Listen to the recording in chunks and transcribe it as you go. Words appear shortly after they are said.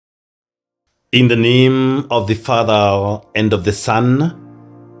In the name of the Father, and of the Son,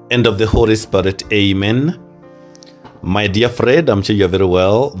 and of the Holy Spirit, amen. My dear friend, I'm sure you're very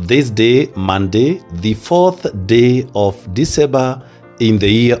well. This day, Monday, the 4th day of December, in the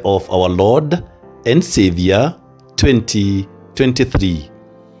year of our Lord and Savior, 2023.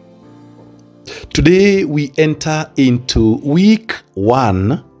 Today, we enter into week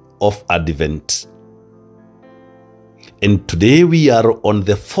 1 of Advent. And today, we are on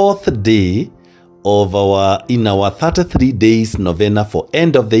the 4th day of our 33 days novena for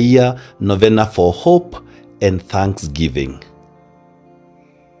end of the year, novena for hope and thanksgiving.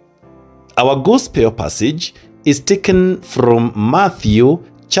 Our gospel passage is taken from Matthew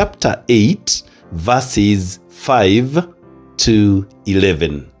chapter 8, verses 5 to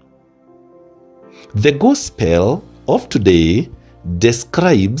 11. The gospel of today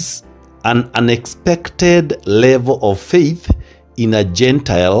describes an unexpected level of faith in a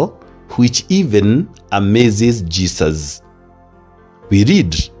Gentile which even amazes Jesus. We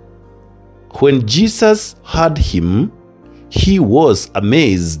read, "When Jesus heard him, he was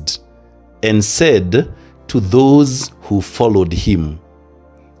amazed and said to those who followed him,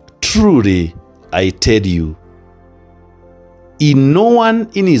 'Truly, I tell you, in no one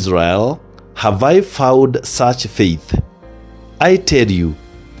in Israel have I found such faith. I tell you,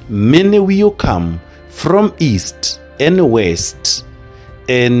 many will come from east and west,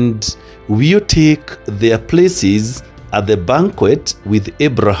 and will take their places at the banquet with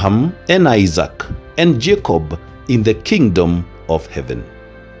Abraham and Isaac and Jacob in the kingdom of heaven.'"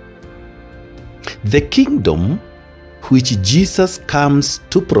 The kingdom which Jesus comes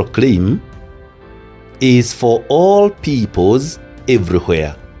to proclaim is for all peoples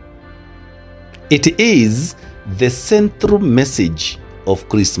everywhere. It is the central message of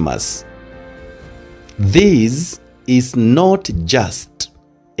Christmas. This is not just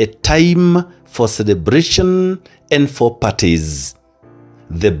a time for celebration and for parties.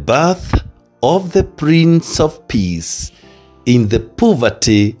 The birth of the Prince of Peace in the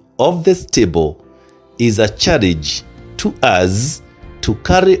poverty of the stable is a challenge to us to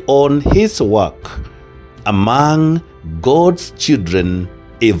carry on his work among God's children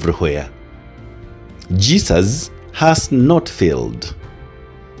everywhere. Jesus has not failed.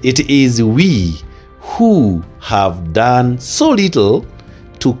 It is we who have done so little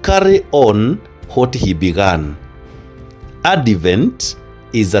to carry on what he began. Advent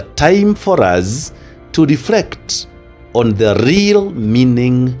is a time for us to reflect on the real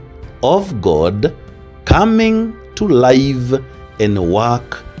meaning of God coming to live and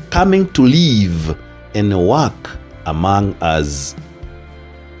work, coming to live and work among us,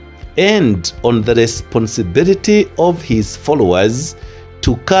 and on the responsibility of his followers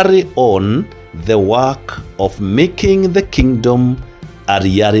to carry on the work of making the kingdom a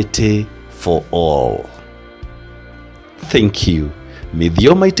reality for all. Thank you. May the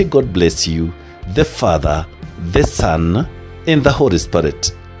Almighty God bless you, the Father, the Son, and the Holy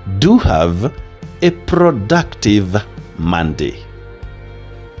Spirit. Do have a productive Monday.